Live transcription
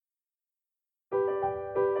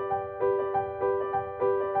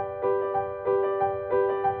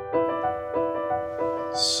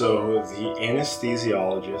So the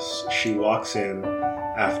anesthesiologist, she walks in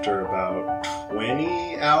after about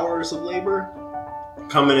 20 hours of labor,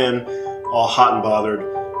 coming in all hot and bothered,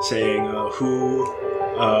 saying, of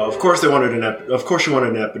course she wanted an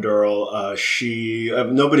epidural.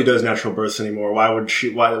 Nobody does natural births anymore. Why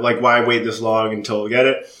wait this long until we get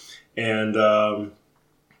it? And my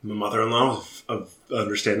mother-in-law was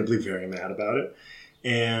understandably very mad about it.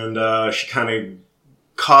 And she kind of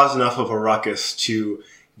caused enough of a ruckus to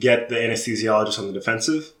get the anesthesiologist on the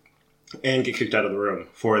defensive and get kicked out of the room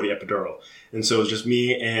for the epidural. And so it was just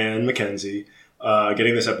me and Mackenzi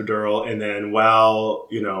getting this epidural. And then while,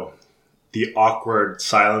 the awkward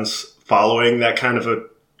silence following that kind of a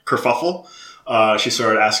kerfuffle, she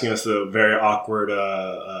started asking us the very awkward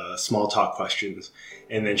small talk questions.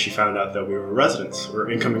 And then she found out that we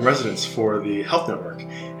were incoming residents for the health network.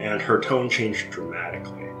 And her tone changed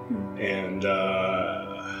dramatically. And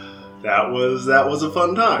that was a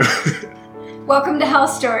fun time. Welcome to Health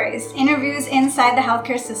Stories, interviews inside the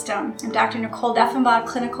healthcare system. I'm Dr. Nicole Deffenbach,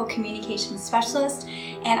 clinical communications specialist,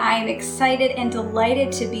 and I am excited and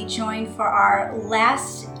delighted to be joined for our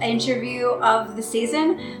last interview of the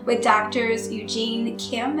season with Doctors Eugene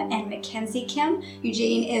Kim and Mackenzi Kim.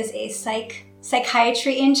 Eugene is a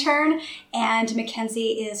psychiatry intern, and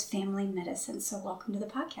Mackenzi is family medicine. So welcome to the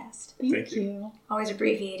podcast. Thank you. Always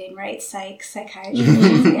abbreviating, right? Psychiatry.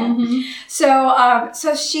 Yeah.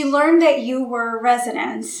 So she learned that you were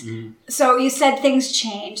residents. Mm-hmm. So you said things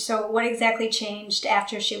changed. So what exactly changed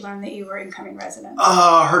after she learned that you were incoming residents?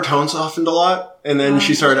 Her tone softened a lot. And then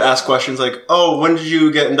she started to ask questions like, oh, when did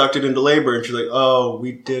you get inducted into labor? And she's like, oh,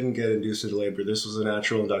 we didn't get induced into labor. This was a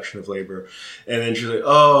natural induction of labor. And then she's like,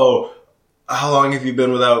 oh, how long have you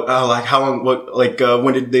been without,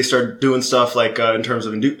 when did they start doing stuff in terms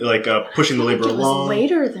of, pushing the labor along? It was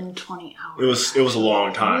later than 20 hours. It was a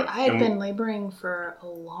long time. I had been laboring for a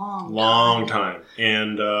long time.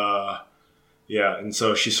 And, and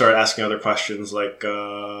so she started asking other questions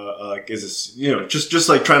is this, just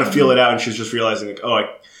trying to feel it out. And she was just realizing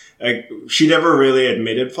she never really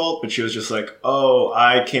admitted fault, but she was just like, oh,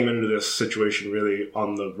 I came into this situation really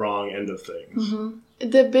on the wrong end of things. Mm-hmm.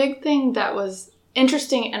 The big thing that was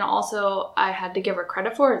interesting and also I had to give her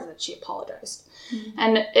credit for is that she apologized. Mm-hmm.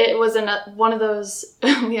 And it was one of those,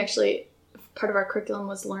 part of our curriculum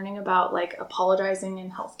was learning about apologizing in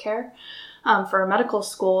healthcare for a medical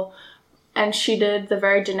school. And she did the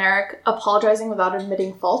very generic admitting without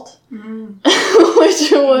admitting fault,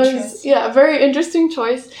 which was, a very interesting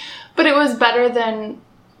choice. But it was better than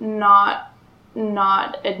not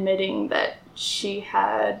admitting that she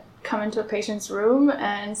had come into a patient's room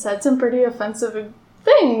and said some pretty offensive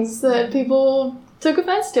things that people took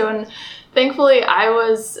offense to. And thankfully I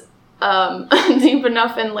was deep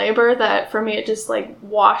enough in labor that for me it just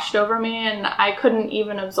washed over me and I couldn't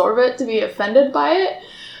even absorb it to be offended by it.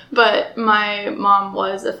 But my mom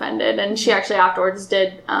was offended, and she actually afterwards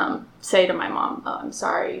did say to my mom, oh, I'm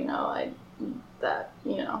sorry, that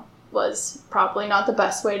was probably not the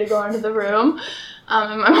best way to go into the room.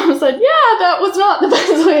 And my mom said, yeah, that was not the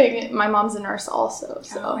best way. My mom's a nurse also.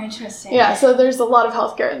 So. Oh, interesting. Yeah, so there's a lot of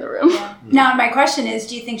healthcare in the room. Yeah. Now, my question is,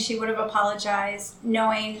 do you think she would have apologized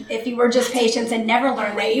knowing if you were just patients and never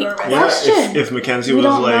learned that you were residents? Yeah, if Mackenzi was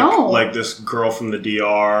like this girl from the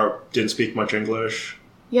DR, didn't speak much English.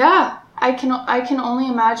 Yeah, I can only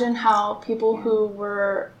imagine how people who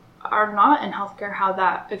are not in healthcare, how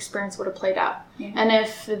that experience would have played out. Yeah. And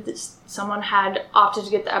if someone had opted to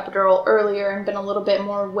get the epidural earlier and been a little bit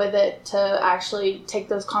more with it to actually take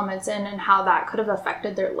those comments in and how that could have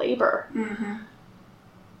affected their labor. Mm-hmm.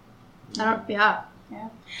 Yeah.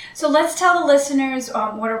 So let's tell the listeners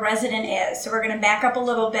what a resident is. So we're going to back up a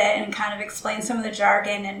little bit and kind of explain some of the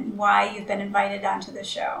jargon and why you've been invited onto the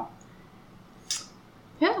show.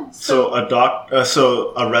 Yeah. So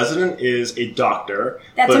a resident is a doctor.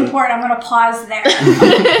 That's important. I'm going to pause there.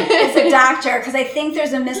 It's a doctor because I think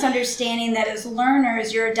there's a misunderstanding that as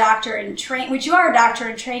learners, you're a doctor in training, which you are a doctor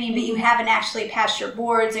in training, but you haven't actually passed your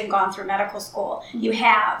boards and gone through medical school. You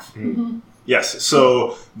have. Mm-hmm. Yes.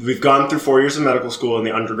 So we've gone through 4 years of medical school and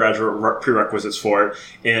the undergraduate prerequisites for it.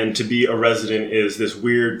 And to be a resident is this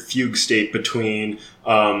weird fugue state between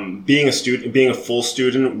being a student, being a full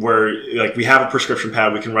student where we have a prescription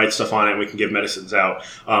pad, we can write stuff on it, and we can give medicines out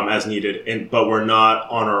as needed. But we're not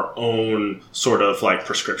on our own sort of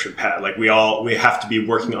prescription pad. We have to be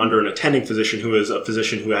working under an attending physician who is a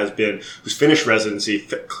physician who's finished residency,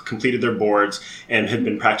 completed their boards, and had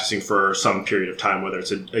been practicing for some period of time, whether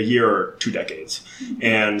it's a year or 2 decades. Mm-hmm.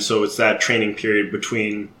 And so it's that training period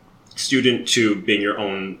between student to being your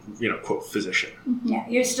own, quote, physician. Yeah,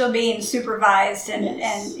 you're still being supervised,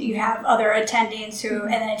 and you have other attendings who,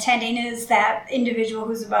 and an attending is that individual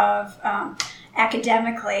who's above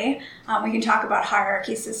academically. We can talk about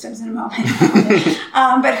hierarchy systems in a moment.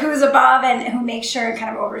 But who's above and who makes sure and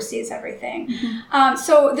kind of oversees everything.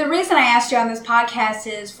 So the reason I asked you on this podcast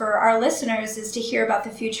is for our listeners is to hear about the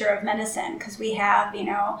future of medicine, because we have,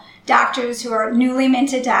 doctors who are newly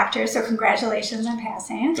minted doctors, so congratulations on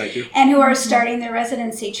passing. Thank you. And who are starting their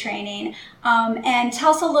residency training. And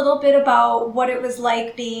tell us a little bit about what it was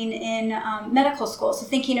like being in medical school. So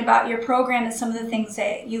thinking about your program and some of the things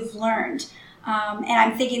that you've learned. And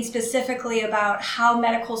I'm thinking specifically about how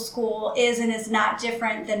medical school is and is not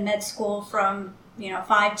different than med school from,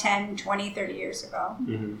 5, 10, 20, 30 years ago.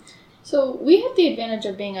 So we have the advantage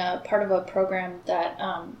of being a part of a program that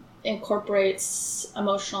incorporates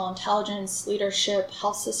emotional intelligence, leadership,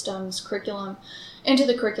 health systems, curriculum into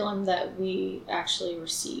the curriculum that we actually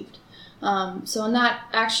received. And that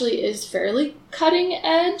actually is fairly cutting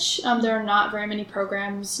edge. There are not very many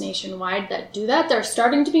programs nationwide that do that. There are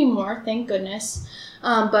starting to be more, thank goodness.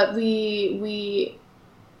 But we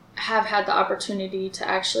have had the opportunity to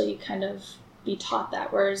actually kind of be taught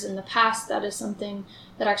that. Whereas in the past, that is something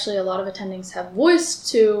that actually a lot of attendings have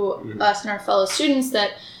voiced to us and our fellow students,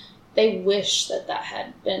 that they wish that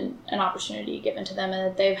had been an opportunity given to them, and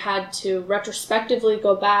that they've had to retrospectively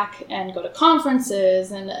go back and go to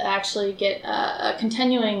conferences and actually get a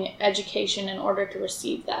continuing education in order to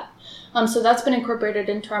receive that. So that's been incorporated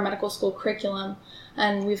into our medical school curriculum,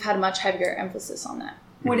 and we've had a much heavier emphasis on that.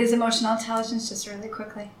 What is emotional intelligence, just really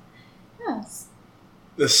quickly? Yes.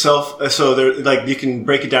 So there, you can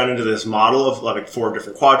break it down into this model of 4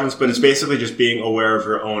 different quadrants, but it's basically just being aware of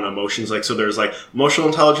your own emotions. So there's emotional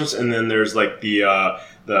intelligence, and then there's the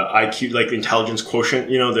IQ, the intelligence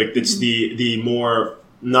quotient. It's the more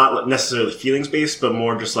not necessarily feelings based, but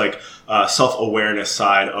more just self-awareness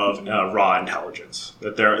side of raw intelligence.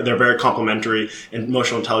 That they're very complementary, and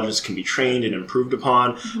emotional intelligence can be trained and improved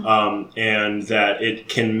upon, and that it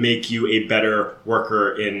can make you a better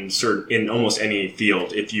worker in almost any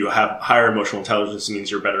field. If you have higher emotional intelligence, it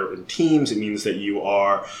means you're better in teams. It means that you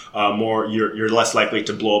are you're less likely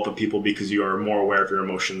to blow up at people because you are more aware of your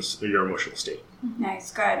emotions or your emotional state.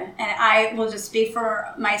 Nice, good. And I will just speak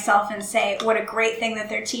for myself and say what a great thing that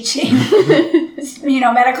they're teaching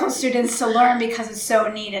medical students to learn, because it's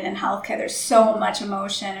so needed in healthcare. There's so much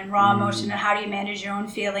emotion and raw emotion, and how do you manage your own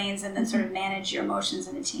feelings and then sort of manage your emotions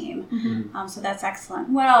in a team. So that's excellent.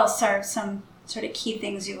 What else are some sort of key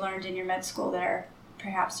things you learned in your med school that are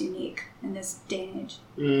perhaps unique in this day and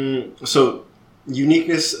age? So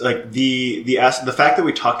uniqueness, the fact that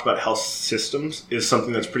we talked about health systems is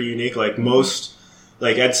something that's pretty unique.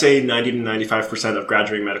 I'd say 90 to 95% of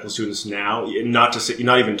graduating medical students now, not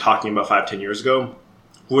even talking about 5-10 years ago,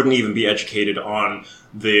 wouldn't even be educated on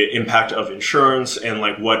the impact of insurance and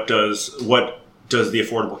what does the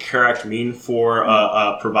Affordable Care Act mean for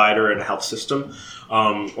a provider and a health system,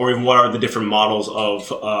 or even what are the different models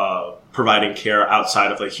of providing care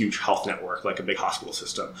outside of a huge health network like a big hospital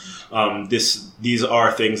system. These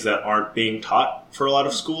are things that aren't being taught for a lot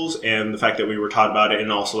of schools, and the fact that we were taught about it, and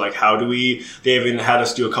also they even had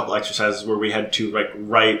us do a couple exercises where we had to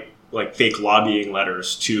write fake lobbying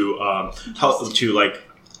letters to help to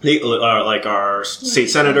our state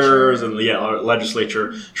senators and our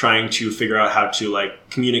legislature, trying to figure out how to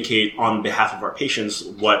communicate on behalf of our patients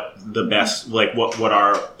what the best what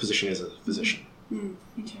our position is as a physician.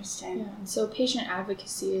 Interesting. Yeah, and so patient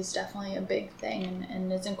advocacy is definitely a big thing,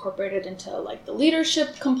 and is incorporated into the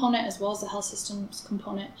leadership component as well as the health systems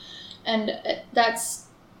component, and that's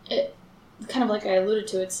it. Kind of like I alluded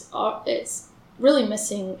to, it's really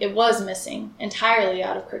missing. It was missing entirely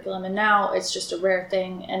out of curriculum, and now it's just a rare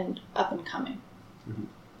thing and up and coming.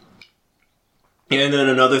 And then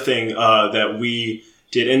another thing that we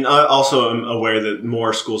did, and I also am aware that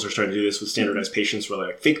more schools are starting to do this with standardized patients,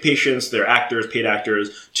 where fake patients, they're actors, paid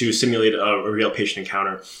actors, to simulate a real patient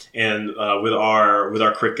encounter. And with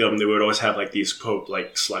our curriculum, they would always have these quote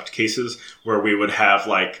select cases where we would have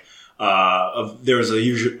there was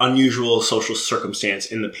a unusual social circumstance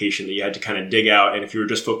in the patient that you had to kind of dig out, and if you were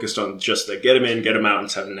just focused on just get them in, get them out in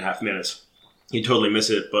 7.5 minutes, you totally miss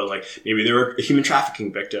it. But maybe they were a human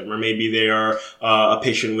trafficking victim, or maybe they are a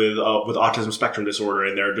patient with autism spectrum disorder,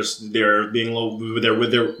 and they're with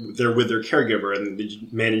their caregiver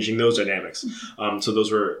and managing those dynamics. So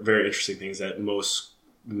those were very interesting things that most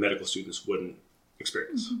medical students wouldn't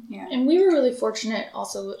experience. Yeah. And we were really fortunate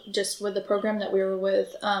also just with the program that we were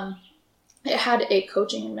with. it had a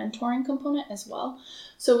coaching and mentoring component as well.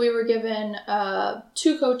 So we were given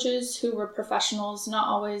 2 coaches who were professionals, not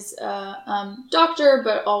always a doctor,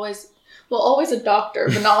 but always a doctor,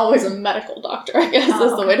 but not always a medical doctor, I guess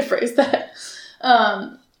is the way to phrase that,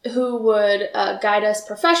 who would guide us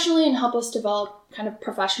professionally and help us develop kind of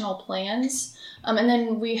professional plans. And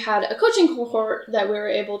then we had a coaching cohort that we were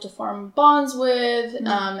able to form bonds with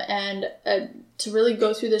and to really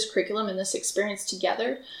go through this curriculum and this experience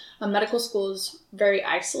together. Medical school is very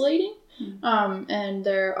isolating, and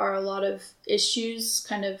there are a lot of issues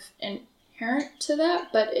kind of inherent to that,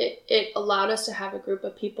 but it allowed us to have a group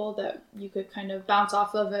of people that you could kind of bounce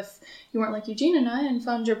off of if you weren't like Eugene and I and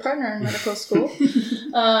found your partner in medical school.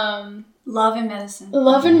 Love and medicine.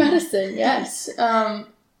 Love and medicine, yes. So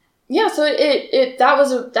that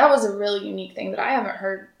was a really unique thing that I haven't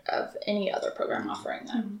heard of any other program offering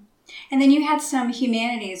that. And then you had some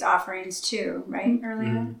humanities offerings too, right,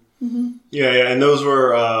 earlier? Yeah, and those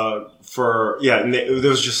were and it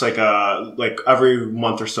was just like every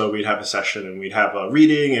month or so we'd have a session and we'd have a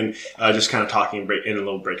reading and just kind of talking in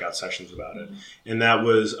little breakout sessions about it. And that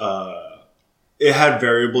was it had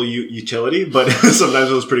variable utility, but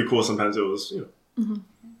sometimes it was pretty cool. Sometimes it was,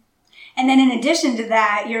 And then in addition to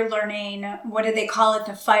that, you're learning, what do they call it?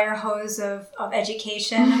 The fire hose of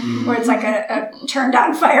education, where it's like a turned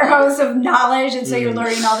on fire hose of knowledge. And so you're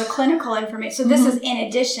learning all the clinical information. So this is in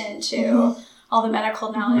addition to all the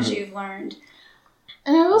medical knowledge you've learned.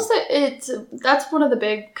 And I will say that's one of the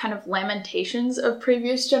big kind of lamentations of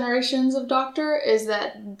previous generations of doctor is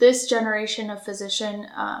that this generation of physician,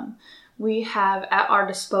 we have at our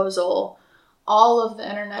disposal all of the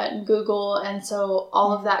internet and Google, and so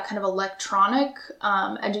all of that kind of electronic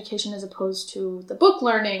education as opposed to the book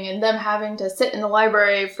learning and them having to sit in the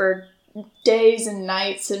library for days and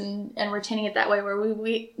nights and retaining it that way, where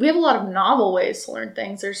we have a lot of novel ways to learn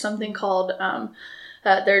things. There's something called,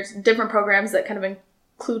 there's different programs that kind of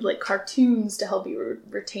include like cartoons to help you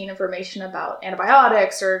retain information about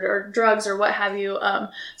antibiotics or drugs or what have you.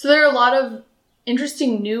 So there are a lot of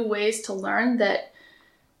interesting new ways to learn that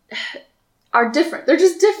are different. They're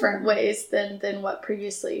just different ways than what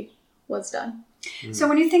previously was done. So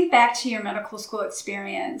when you think back to your medical school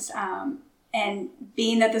experience, and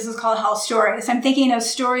being that this is called Health Stories, I'm thinking of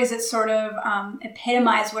stories that sort of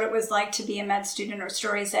epitomize what it was like to be a med student, or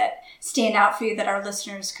stories that stand out for you that our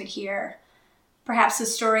listeners could hear. Perhaps the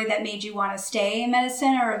story that made you want to stay in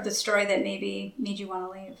medicine, or the story that maybe made you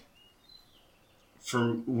want to leave.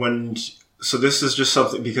 So this is just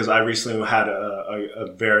something, because I recently had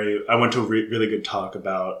I went to a really good talk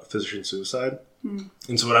about physician suicide.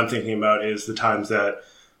 And so what I'm thinking about is the times that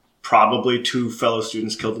probably 2 fellow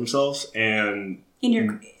students killed themselves, and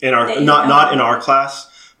not in our class,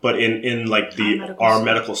 but in like our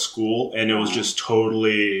medical school. And it was just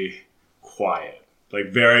totally quiet, like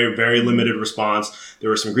very, very limited response. There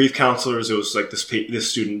were some grief counselors. It was like this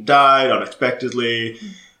student died unexpectedly,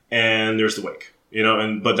 and there's the wake.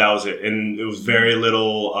 But that was it. And it was very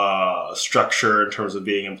little structure in terms of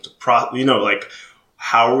being able to,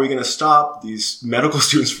 how are we going to stop these medical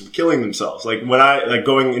students from killing themselves? Like when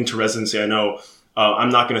going into residency, I know I'm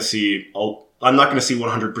not going to see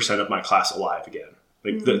 100% of my class alive again.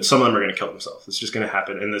 Some of them are going to kill themselves. It's just going to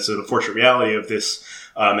happen. And it's an unfortunate reality of this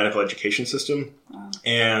medical education system. Wow.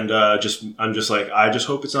 And I just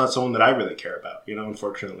hope it's not someone that I really care about,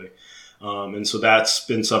 unfortunately. And so that's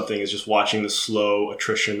been something, is just watching the slow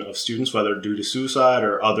attrition of students, whether due to suicide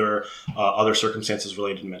or other circumstances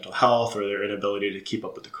related to mental health or their inability to keep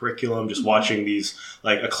up with the curriculum. Just watching these,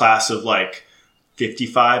 a class of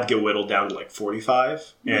 55 get whittled down to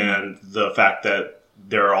 45. And the fact that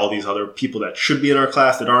there are all these other people that should be in our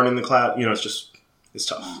class that aren't in the class, it's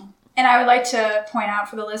tough. Wow. And I would like to point out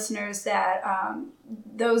for the listeners that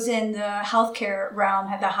those in the healthcare realm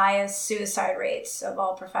have the highest suicide rates of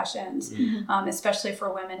all professions, especially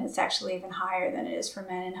for women. It's actually even higher than it is for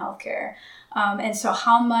men in healthcare. And so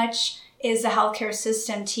how much is the healthcare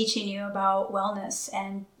system teaching you about wellness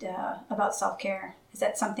and about self-care? Is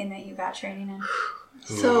that something that you got training in?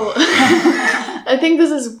 So I think this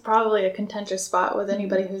is probably a contentious spot with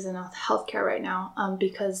anybody who's in healthcare right now,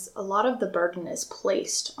 because a lot of the burden is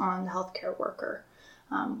placed on the healthcare worker,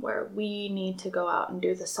 where we need to go out and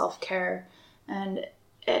do the self-care. And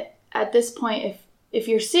at this point, if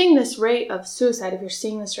you're seeing this rate of suicide, if you're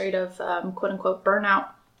seeing this rate of quote-unquote burnout,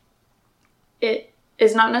 it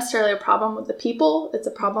is not necessarily a problem with the people. It's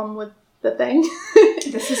a problem with the thing.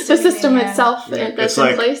 The system itself that's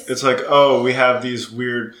in place. It's we have these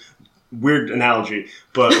weird analogy,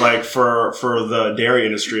 but for the dairy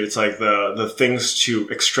industry, it's the things to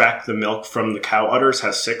extract the milk from the cow udders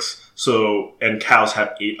has 6. and cows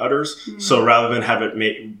have 8 udders. Mm-hmm. So rather than have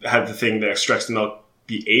the thing that extracts the milk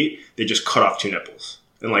be 8, they just cut off 2 nipples.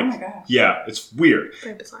 And like, yeah, it's weird.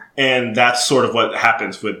 Very bizarre. And that's sort of what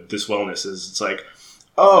happens with this wellness is it's like,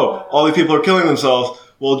 oh, all these people are killing themselves.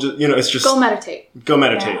 Well, it's just go meditate.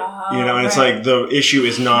 Yeah, and it's like the issue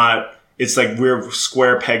is not. It's like we're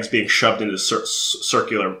square pegs being shoved into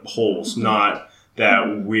circular holes, not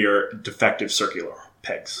that we're defective circular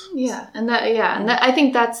pegs. Yeah, and that I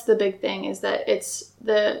think that's the big thing is that it's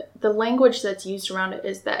the language that's used around it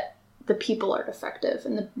is that the people are defective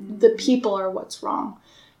and the people are what's wrong,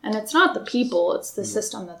 and it's not the people; it's the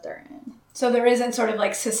system that they're in. So there isn't sort of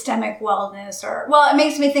like systemic wellness it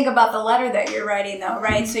makes me think about the letter that you're writing though,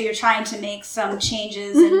 right? So you're trying to make some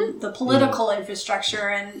changes in the political infrastructure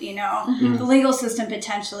and, the legal system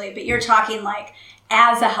potentially, but you're talking like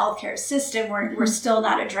as a healthcare system, we're still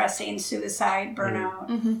not addressing suicide, burnout.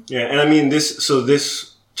 Mm-hmm. Yeah. And I mean,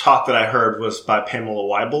 this talk that I heard was by Pamela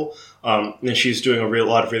Weibel. And she's doing a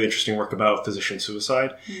lot of really interesting work about physician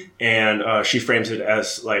suicide. And she frames it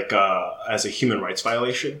as like as a human rights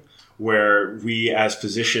violation, where we as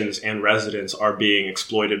physicians and residents are being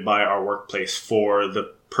exploited by our workplace for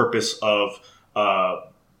the purpose of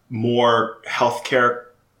more healthcare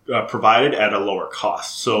provided at a lower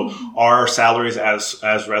cost. So our salaries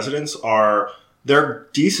as residents they're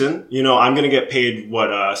decent. I'm going to get paid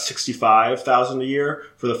 $65,000 a year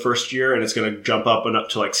for the first year, and it's going to jump up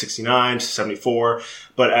to like 69 to 74.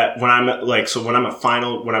 But when I'm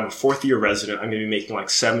a fourth year resident, I'm going to be making like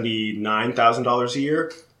 $79,000 a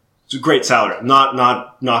year. It's a great salary. Not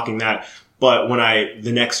knocking that. But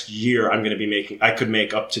the next year I'm going to be I could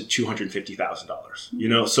make up to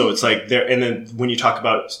 $250,000, so it's like there. And then when you talk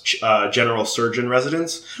about, general surgeon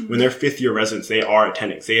residents, when they're 5th year residents, they are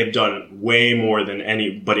attendings. They have done way more than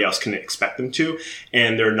anybody else can expect them to.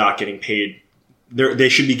 And they're not getting paid. They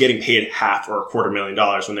should be getting paid half or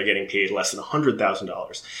 $250,000 when they're getting paid less than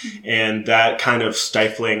 $100,000. And that kind of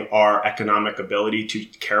stifling our economic ability to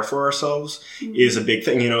care for ourselves is a big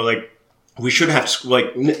thing. We shouldn't have to,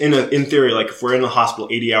 like, in theory, like if we're in the hospital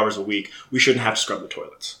 80 hours a week, we shouldn't have to scrub the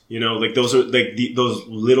toilets. Those are like those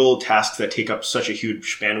little tasks that take up such a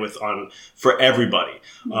huge bandwidth for everybody.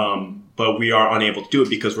 But we are unable to do it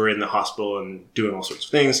because we're in the hospital and doing all sorts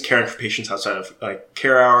of things, caring for patients outside of like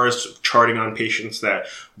care hours, charting on patients that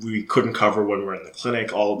we couldn't cover when we're in the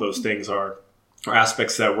clinic. All of those things are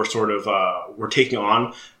aspects that we're sort of we're taking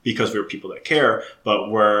on because we're people that care, but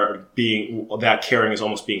that caring is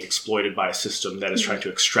almost being exploited by a system that is trying to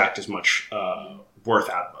extract as much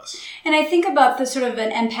worth out of us. And I think about the sort of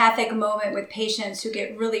an empathic moment with patients who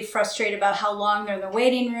get really frustrated about how long they're in the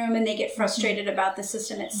waiting room and they get frustrated about the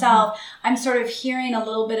system itself. I'm sort of hearing a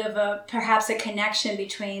little bit of perhaps a connection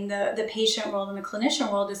between the patient world and the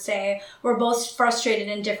clinician world to say we're both frustrated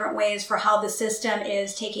in different ways for how the system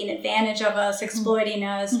is taking advantage of us, exploiting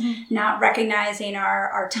us, not recognizing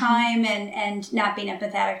our time and not being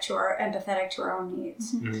empathetic to our own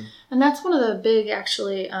needs. And that's one of the big,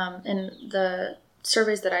 actually, in the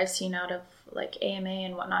surveys that I've seen out of like AMA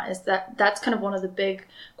and whatnot, is that's kind of one of the big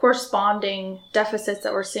corresponding deficits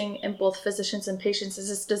that we're seeing in both physicians and patients is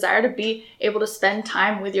this desire to be able to spend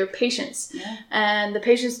time with your patients. And the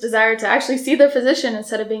patient's desire to actually see their physician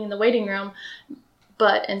instead of being in the waiting room.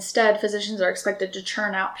 But instead, physicians are expected to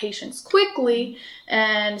churn out patients quickly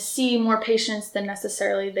and see more patients than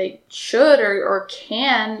necessarily they should or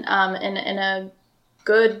can in a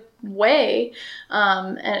good way,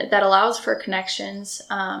 and that allows for connections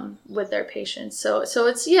with their patients. So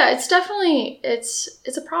it's definitely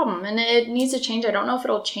it's a problem and it needs to change. I don't know if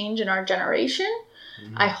it'll change in our generation.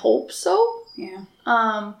 I hope so.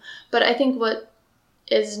 But I think what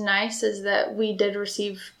is nice is that we did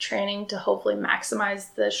receive training to hopefully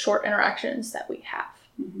maximize the short interactions that we have.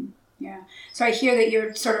 Yeah. So I hear that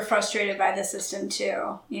you're sort of frustrated by the system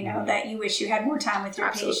too, that you wish you had more time with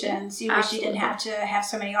your patients. You wish you didn't have to have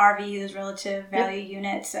so many RVUs, relative value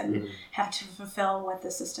units, and have to fulfill what the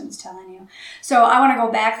system's telling you. So I want to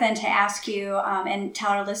go back then to ask you and tell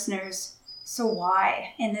our listeners, so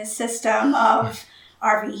why in this system of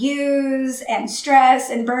RVUs and stress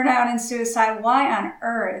and burnout and suicide, why on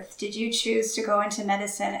earth did you choose to go into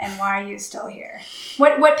medicine and why are you still here?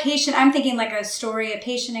 What patient, I'm thinking like a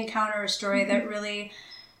patient encounter, a story that really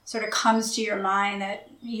sort of comes to your mind that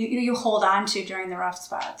you hold on to during the rough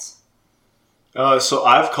spots. So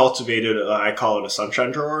I've cultivated, I call it a sunshine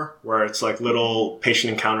drawer, where it's like little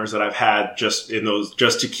patient encounters that I've had just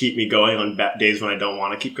to keep me going on days when I don't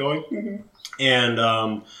want to keep going.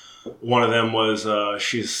 And, one of them was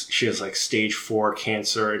she has like stage 4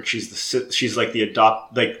 cancer, and she's like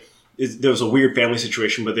there was a weird family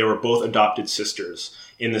situation, but they were both adopted sisters,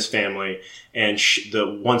 in this family, and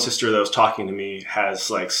the one sister that was talking to me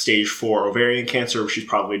has like stage 4 ovarian cancer. She's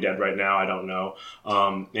probably dead right now. I don't know.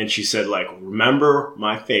 And she said, like, remember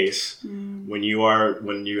my face when you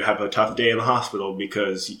have a tough day in the hospital,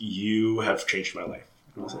 because you have changed my life.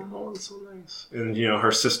 And I was like, oh, that's so nice. And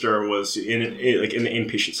her sister was in the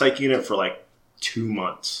inpatient psych unit for like 2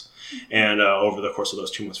 months, and over the course of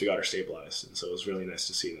those 2 months, we got her stabilized, and so it was really nice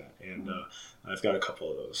to see that. And I've got a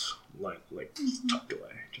couple of those like tucked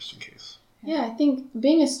away just in case. Yeah, I think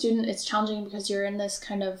being a student, it's challenging because you're in this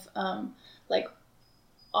kind of like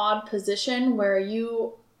odd position where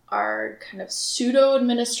you are kind of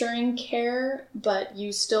pseudo-administering care, but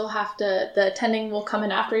you still have to, the attending will come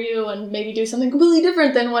in after you and maybe do something completely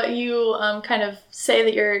different than what you kind of say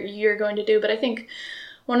that you're going to do. But I think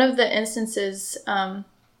one of the instances, I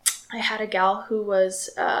had a gal who was,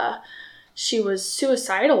 she was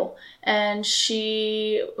suicidal, and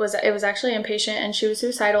it was actually inpatient, and she was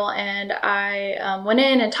suicidal, and I went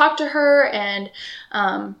in and talked to her, and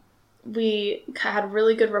we had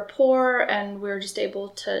really good rapport, and we were just able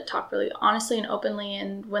to talk really honestly and openly.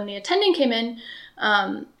 And when the attending came in,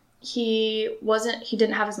 he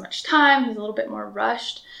didn't have as much time. He was a little bit more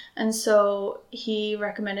rushed. And so he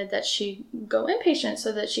recommended that she go inpatient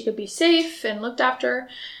so that she could be safe and looked after.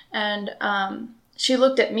 And she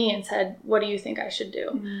looked at me and said, "What do you think I should do?"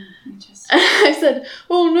 Interesting. And I said,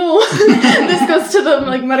 "Oh no." This goes to the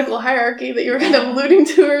like medical hierarchy that you were kind of alluding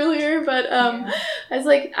to earlier. But I was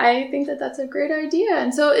like, I think that that's a great idea.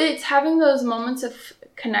 And so it's having those moments of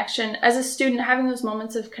connection as a student, having those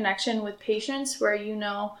moments of connection with patients where you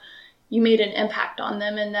made an impact on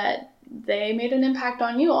them, and that they made an impact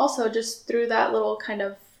on you also, just through that little kind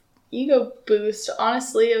of ego boost,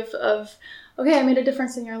 honestly, of okay, I made a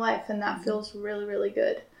difference in your life, and that feels really, really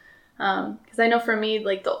good. Because I know for me,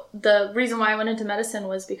 like the reason why I went into medicine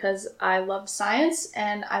was because I love science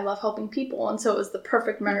and I love helping people, and so it was the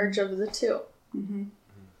perfect marriage of the two. Mm-hmm.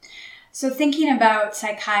 So thinking about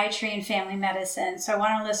psychiatry and family medicine, so I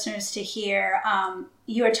want our listeners to hear,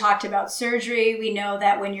 you had talked about surgery. We know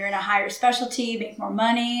that when you're in a higher specialty, you make more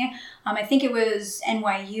money. I think it was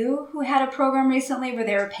NYU who had a program recently where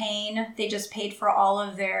they just paid for all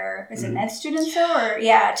of their, is it med students though?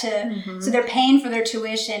 So they're paying for their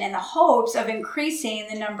tuition in the hopes of increasing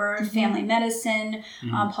the number of family medicine,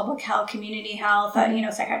 public health, community health,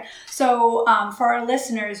 psychiatry. So for our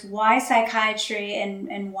listeners, why psychiatry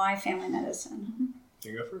and why family medicine?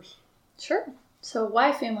 You go first. Sure. So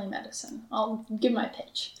why family medicine? I'll give my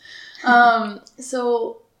pitch.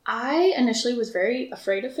 So I initially was very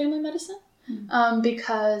afraid of family medicine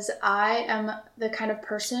because I am the kind of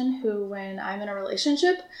person who, when I'm in a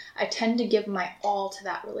relationship, I tend to give my all to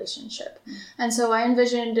that relationship. And so I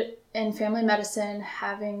envisioned in family medicine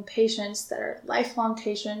having patients that are lifelong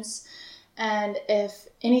patients, and if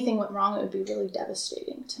anything went wrong, it would be really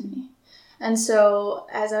devastating to me. And so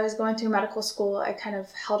as I was going through medical school, I kind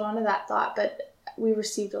of held on to that thought, but we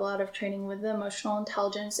received a lot of training with the emotional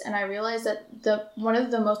intelligence, and I realized that one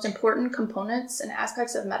of the most important components and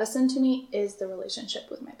aspects of medicine to me is the relationship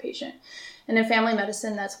with my patient. And in family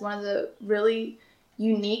medicine, that's one of the really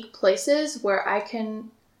unique places where I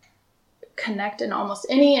can connect in almost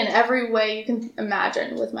any and every way you can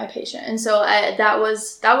imagine with my patient. And so that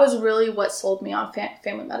was really what sold me on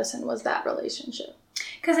family medicine, was that relationship.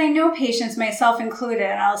 Because I know patients, myself included,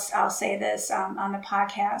 and I'll say this on the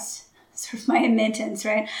podcast, sort of my admittance,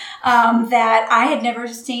 right? That I had never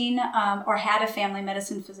seen or had a family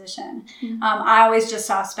medicine physician. I always just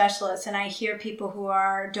saw specialists, and I hear people who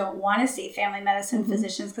don't want to see family medicine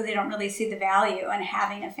physicians because they don't really see the value in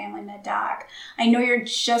having a family med doc. I know you're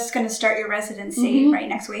just going to start your residency right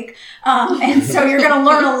next week, and so you're going to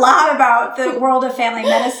learn a lot about the world of family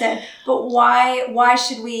medicine. But why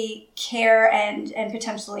should we care and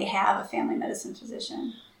potentially have a family medicine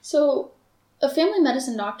physician? So a family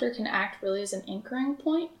medicine doctor can act really as an anchoring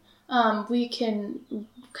point. We can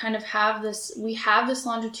kind of have this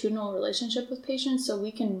longitudinal relationship with patients, so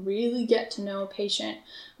we can really get to know a patient,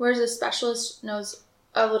 whereas a specialist knows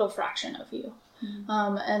a little fraction of you.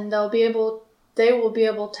 And they will be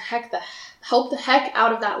able to help the heck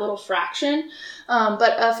out of that little fraction.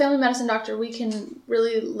 But a family medicine doctor, we can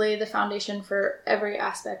really lay the foundation for every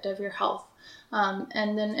aspect of your health.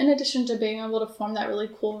 And then in addition to being able to form that really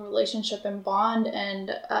cool relationship and bond, and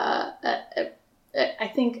I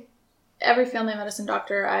think every family medicine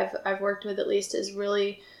doctor I've worked with, at least, is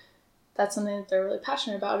really, that's something that they're really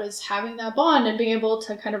passionate about, is having that bond and being able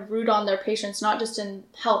to kind of root on their patients, not just in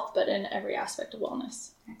health, but in every aspect of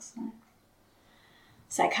wellness. Excellent.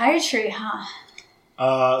 Psychiatry,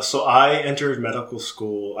 huh? So I entered medical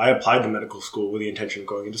school. I applied to medical school with the intention of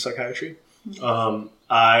going into psychiatry.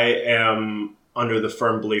 I am under the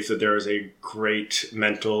firm belief that there is a great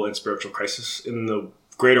mental and spiritual crisis in the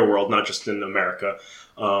greater world, not just in America.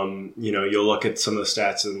 You'll look at some of the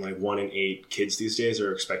stats and like 1 in 8 kids these days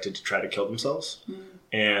are expected to try to kill themselves.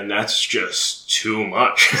 And that's just too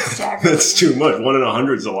much. That's too much. 1 in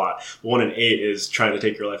 100 is a lot. 1 in 8 is trying to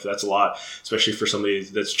take your life. That's a lot, especially for somebody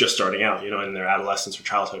that's just starting out, in their adolescence or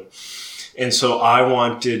childhood. And so I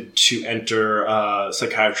wanted to enter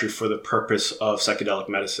psychiatry for the purpose of psychedelic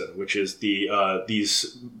medicine, which is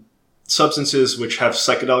these substances which have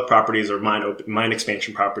psychedelic properties or mind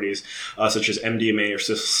expansion properties, such as MDMA or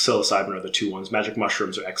psilocybin are the 2 ones. Magic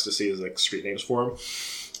mushrooms or ecstasy is like street names for them.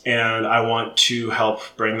 And I want to help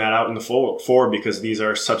bring that out in the forward because these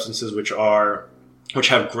are substances which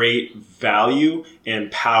have great value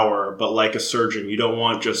and power, but like a surgeon, you don't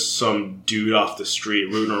want just some dude off the street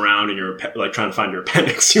rooting around and you're like trying to find your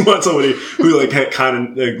appendix. You want somebody who like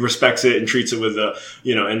kind of respects it and treats it with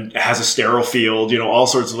and has a sterile field, all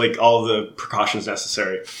sorts of like all the precautions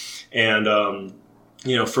necessary. And,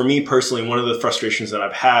 for me personally, one of the frustrations that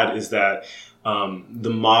I've had is that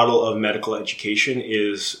the model of medical education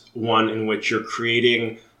is one in which you're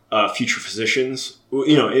creating future physicians.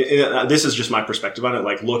 This is just my perspective on it.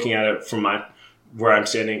 Like looking at it from where I'm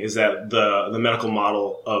standing is that the medical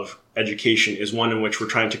model of education is one in which we're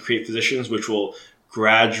trying to create physicians which will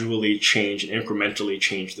gradually change and incrementally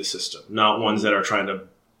change the system, not ones that are trying to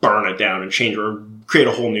burn it down and change or create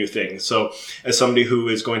a whole new thing. So as somebody who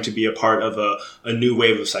is going to be a part of a new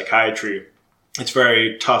wave of psychiatry, it's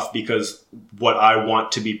very tough because what I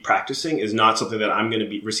want to be practicing is not something that I'm going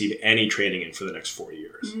to receive any training in for the next 4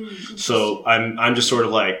 years. So I'm just sort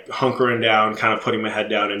of like hunkering down, kind of putting my head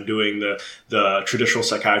down and doing the traditional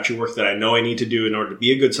psychiatry work that I know I need to do in order to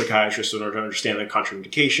be a good psychiatrist, in order to understand the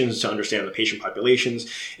contraindications, to understand the patient populations,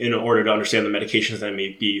 in order to understand the medications that I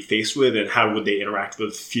may be faced with and how would they interact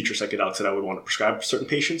with future psychedelics that I would want to prescribe to certain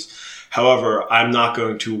patients. However, I'm not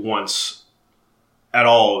going to once at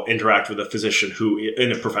all interact with a physician who,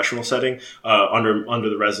 in a professional setting, under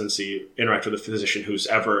the residency, interact with a physician who's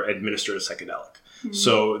ever administered a psychedelic.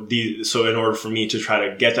 So in order for me to try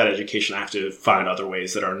to get that education, I have to find other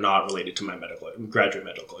ways that are not related to my graduate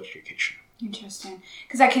medical education. Interesting.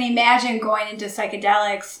 Because I can imagine going into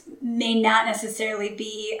psychedelics may not necessarily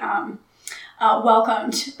be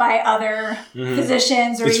welcomed by other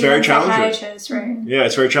physicians or even psychiatrists, right? Yeah,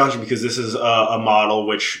 it's very challenging because this is a model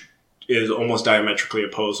which is almost diametrically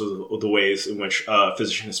opposed with the ways in which a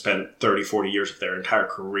physician has spent 30, 40 years of their entire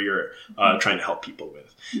career trying to help people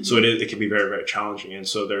with. So it can be very, very challenging. And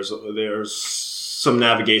so there's some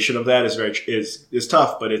navigation of that is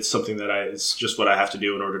tough, but it's something that it's just what I have to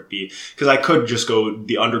do in order to be, because I could just go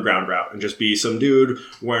the underground route and just be some dude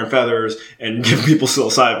wearing feathers and give people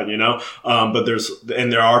psilocybin,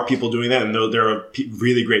 but there are people doing that, and there are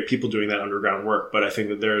really great people doing that underground work. But I think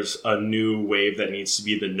that there's a new wave that needs to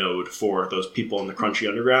be the node for those people in the crunchy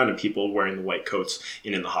underground and people wearing the white coats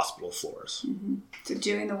and in the hospital floors. So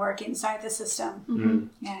doing the work inside the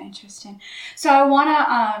system. Yeah, interesting. So I want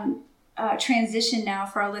to transition now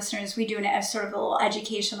for our listeners. We do a sort of a little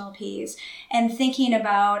educational piece, and thinking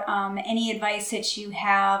about any advice that you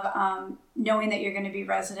have, knowing that you're going to be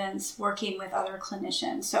residents working with other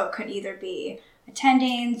clinicians. So it could either be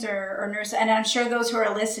attendings or nurses, and I'm sure those who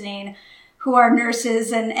are listening who are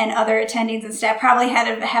nurses and other attendings and staff probably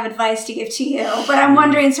have advice to give to you. But I'm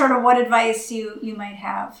wondering sort of what advice you might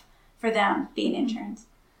have for them being interns.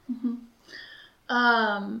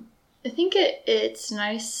 I think it's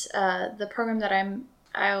nice. The program that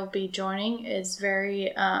I'll be joining is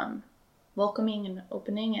very welcoming and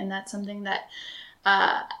opening, and that's something that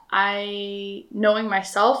knowing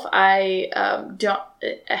myself, I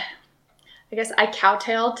guess I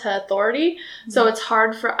cowtail to authority. So it's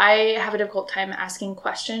hard I have a difficult time asking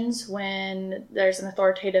questions when there's an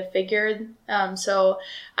authoritative figure. So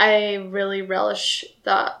I really relish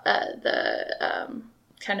the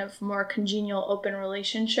kind of more congenial, open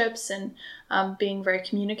relationships and being very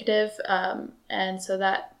communicative. And so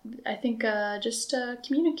that I think just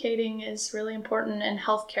communicating is really important in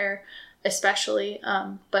healthcare, especially,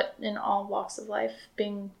 but in all walks of life,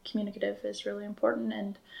 being communicative is really important.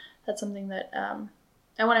 And that's something that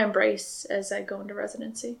I want to embrace as I go into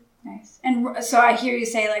residency. Nice. And so I hear you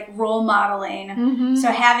say like role modeling.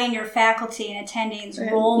 So having your faculty and attendings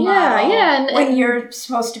role model what you're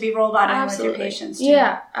supposed to be role modeling with your patients too.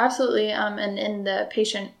 Yeah, absolutely. And in the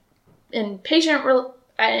patient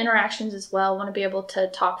interactions as well, I want to be able to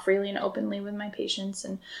talk freely and openly with my patients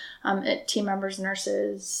and team members,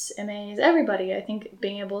 nurses, MAs, everybody. I think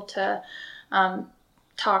being able to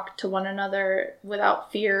talk to one another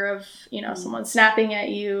without fear of, someone snapping at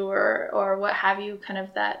you or what have you, kind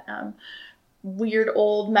of that weird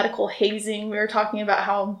old medical hazing. We were talking about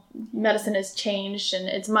how medicine has changed, and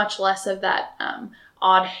it's much less of that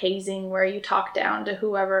odd hazing where you talk down to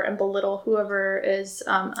whoever and belittle whoever is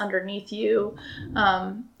underneath you.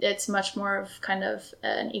 It's much more of kind of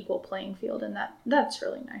an equal playing field, and that's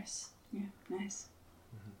really nice. Yeah, nice.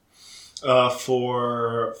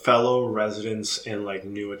 For fellow residents and like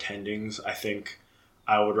new attendings, I think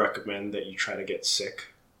I would recommend that you try to get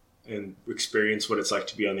sick and experience what it's like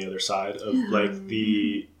to be on the other side of like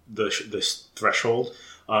the threshold.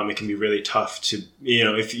 It can be really tough to,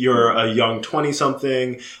 if you're a young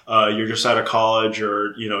 20-something, you're just out of college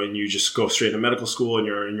or, and you just go straight to medical school and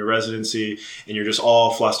you're in your residency and you're just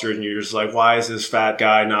all flustered and you're just like, why is this fat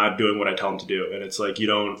guy not doing what I tell him to do? And it's like, you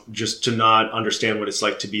don't, just to not understand what it's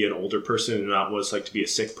like to be an older person and not what it's like to be a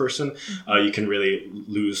sick person, you can really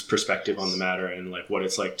lose perspective on the matter and like what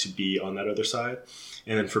it's like to be on that other side.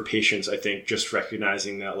 And then for patients, I think just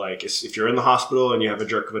recognizing that, like, if you're in the hospital and you have a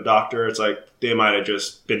jerk of a doctor, it's like they might have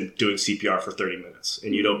just been doing CPR for 30 minutes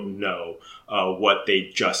and you don't know what they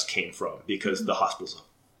just came from because the hospital's a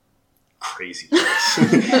crazy place.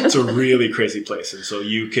 It's a really crazy place. And so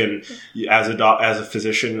you can, as a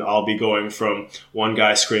physician, I'll be going from one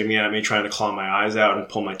guy screaming at me, trying to claw my eyes out and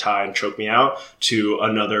pull my tie and choke me out, to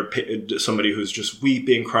somebody who's just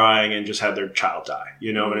weeping, crying, and just had their child die,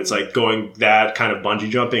 and it's like going that kind of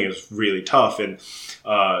bungee jumping is really tough. And,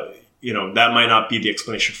 that might not be the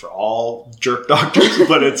explanation for all jerk doctors,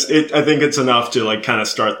 but I think it's enough to like kind of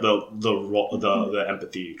start the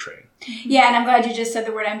empathy train. Yeah, and I'm glad you just said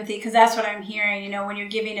the word empathy, because that's what I'm hearing, when you're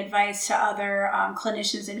giving advice to other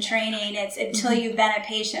clinicians in training, it's until you've been a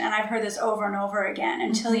patient, and I've heard this over and over again,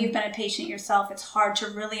 until you've been a patient yourself, it's hard to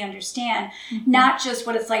really understand not just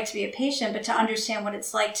what it's like to be a patient, but to understand what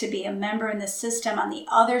it's like to be a member in the system on the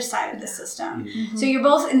other side of the system. So you're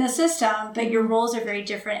both in the system, but your roles are very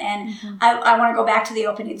different, and I want to go back to the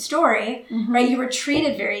opening story, right? You were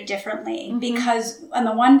treated very differently because on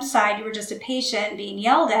the one side, you were just a patient being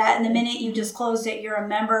yelled at, and the minute you disclose that you're a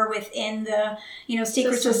member within the,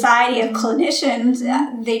 secret society of clinicians,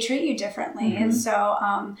 they treat you differently. And so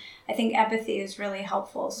I think empathy is really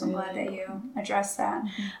helpful. So I'm glad that you addressed that.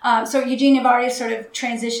 So Eugene, you've already sort of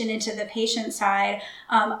transitioned into the patient side.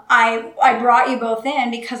 I brought you both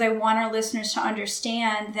in because I want our listeners to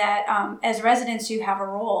understand that as residents, you have a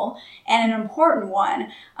role and an important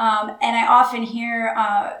one. And I often hear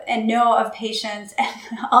and know of patients, and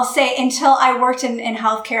I'll say until I worked in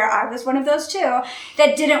healthcare, I was one of those too,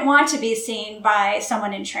 that didn't want to be seen by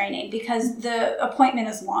someone in training because the appointment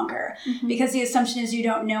is longer, because the assumption is you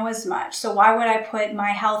don't know as much. So why would I put my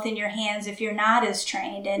health in your hands if you're not as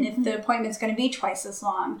trained and if the appointment's going to be twice as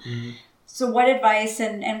long? So what advice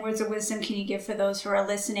and words of wisdom can you give for those who are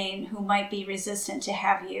listening who might be resistant to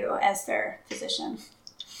have you as their physician?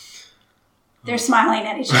 They're smiling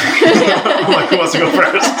at each other. Who wants to go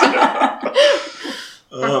first?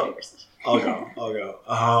 I'll go.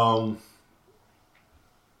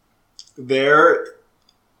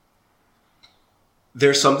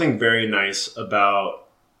 There's something very nice about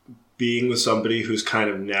being with somebody who's kind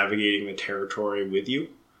of navigating the territory with you,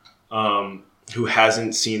 who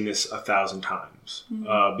hasn't seen this 1,000 times.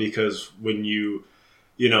 Because when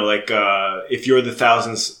if you're the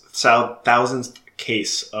thousandth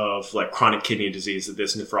case of like chronic kidney disease that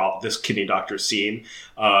this kidney doctor's seen,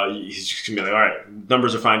 he's just gonna be like, all right,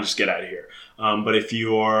 numbers are fine, just get out of here. But if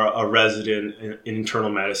you're a resident in internal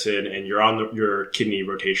medicine and you're on your kidney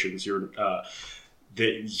rotations, you're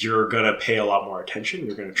gonna pay a lot more attention.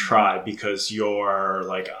 You're gonna try because you're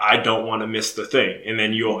like, I don't want to miss the thing. And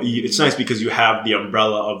then it's nice because you have the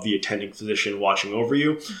umbrella of the attending physician watching over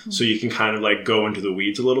you, so you can kind of like go into the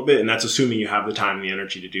weeds a little bit. And that's assuming you have the time and the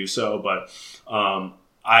energy to do so. But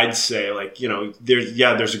I'd say like,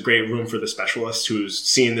 there's a great room for the specialist who's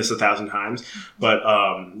seen this 1,000 times, but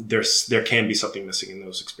there can be something missing in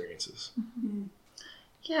those experiences.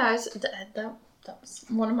 Yeah, that was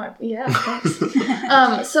one of my, thanks.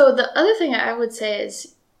 So the other thing I would say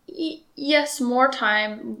is, yes, more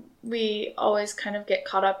time. We always kind of get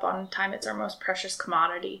caught up on time. It's our most precious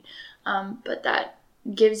commodity. But that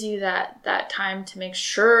gives you that time to make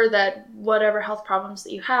sure that whatever health problems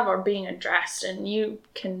that you have are being addressed. And you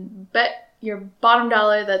can bet your bottom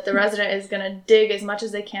dollar that the resident is going to dig as much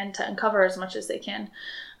as they can to uncover as much as they can.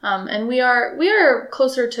 And we are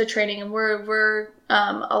closer to training, and we're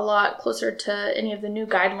a lot closer to any of the new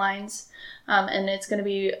guidelines. And it's going to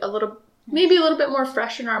be a little maybe a little bit more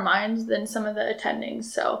fresh in our minds than some of the attendings.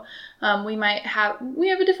 So we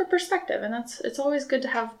have a different perspective, and it's always good to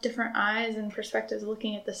have different eyes and perspectives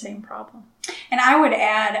looking at the same problem. And I would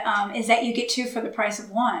add is that you get 2 for the price of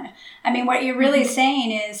 1. I mean, what you're really saying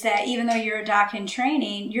is that even though you're a doc in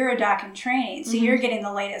training, you're a doc in training. So you're getting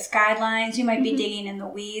the latest guidelines. You might be digging in the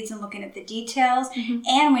weeds and looking at the details.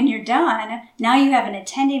 And when you're done, now you have an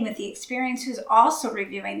attending with the experience who's also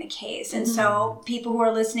reviewing the case. And so people who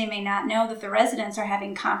are listening may not know that the residents are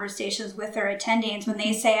having conversations with their attendings when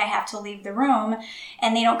they say, I have to leave the room,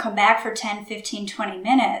 and they don't come back for 10, 15, 20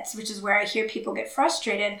 minutes, which is where I hear people get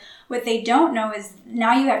frustrated. What they don't know is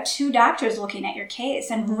now you have 2 doctors looking at your case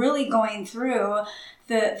and really going through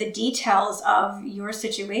the details of your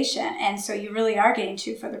situation. And so you really are getting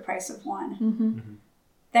 2 for the price of 1.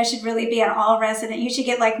 That should really be on all resident. You should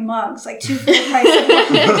get like mugs, like 2 for the price of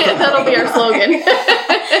 1. That'll be our slogan.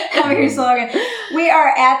 That'll be your slogan. We are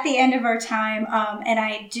at the end of our time, and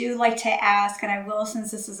I do like to ask, and I will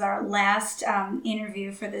since this is our last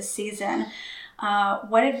interview for this season,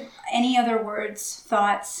 what if any other words,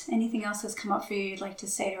 thoughts, anything else has come up for you you'd like to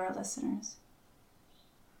say to our listeners?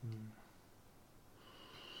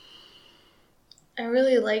 I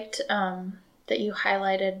really liked that you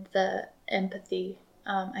highlighted the empathy.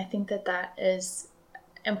 I think that is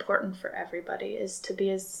important for everybody, is to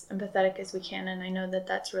be as empathetic as we can. And I know that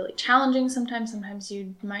that's really challenging sometimes. Sometimes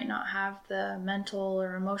you might not have the mental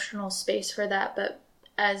or emotional space for that. But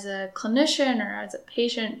as a clinician or as a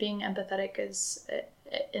patient, being empathetic is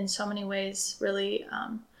in so many ways really,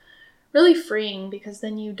 really freeing, because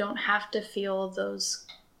then you don't have to feel those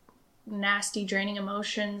nasty, draining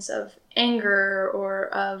emotions of anger or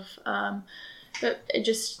of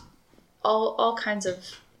just all kinds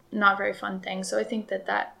of not very fun things. So I think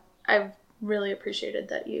that I really appreciated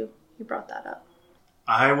that you brought that up.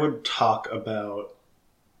 I would talk about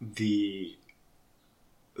there's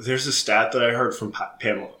a stat that I heard from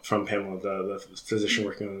Pamela, the physician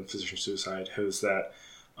working on physician suicide, who's that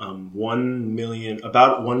about 1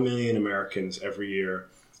 million Americans every year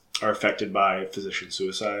are affected by physician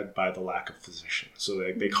suicide by the lack of physicians. So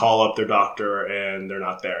they call up their doctor and they're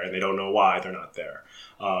not there, and they don't know why they're not there.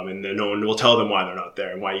 And then no one will tell them why they're not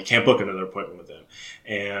there and why you can't book another appointment with them.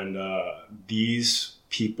 And these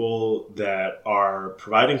people that are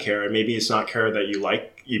providing care, and maybe it's not care that you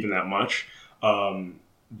like even that much,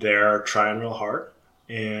 they're trying real hard,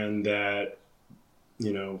 and that,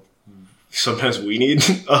 sometimes we need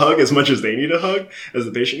a hug as much as they need a hug, as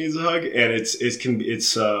the patient needs a hug. And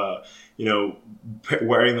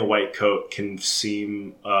wearing the white coat can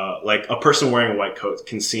seem like a person wearing a white coat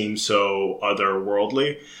can seem so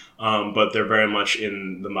otherworldly, but they're very much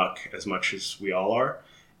in the muck as much as we all are.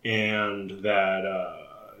 And that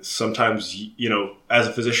sometimes, as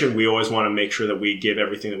a physician, we always want to make sure that we give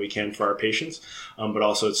everything that we can for our patients. But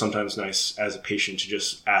also it's sometimes nice as a patient to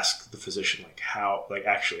just ask the physician, how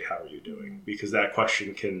are you doing? Because that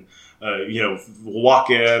question can, we'll walk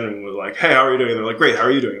in and we're like, hey, how are you doing? And they're like, great, how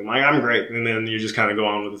are you doing? I'm like, I'm great. And then you just kind of go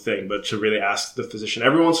on with the thing. But to really ask the physician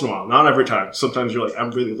every once in a while, not every time. Sometimes you're like,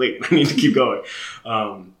 I'm really late. I need to keep going.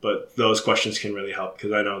 But those questions can really help,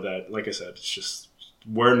 because I know that, like I said, it's just,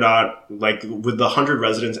 we're not, like, with the 100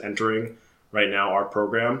 residents entering right now our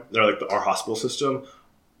program, they're like our hospital system.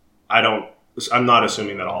 I'm not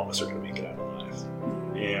assuming that all of us are going to make it out alive.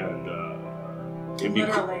 And it'd be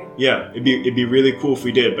literally. It'd be really cool if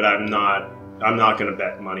we did, but I'm not going to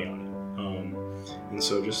bet money on it. And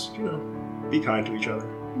so just be kind to each other.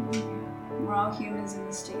 We're all humans in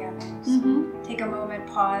this together. So take a moment,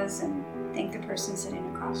 pause, and thank the person sitting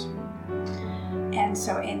across from you. And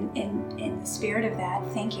so in the spirit of that,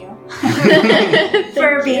 thank you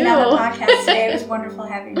for being on the podcast today. It was wonderful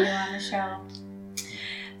having you on the show.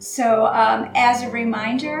 So as a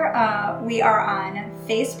reminder, we are on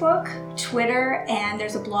Facebook, Twitter, and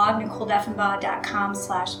there's a blog,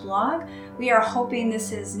 NicoleDeffenbaugh.com/blog. We are hoping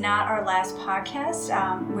this is not our last podcast.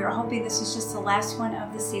 We're hoping this is just the last one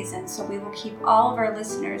of the season. So we will keep all of our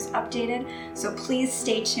listeners updated. So please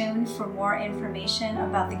stay tuned for more information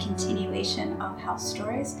about the continuation of Health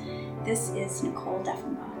Stories. This is Nicole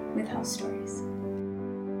Deffenbaugh with Health Stories.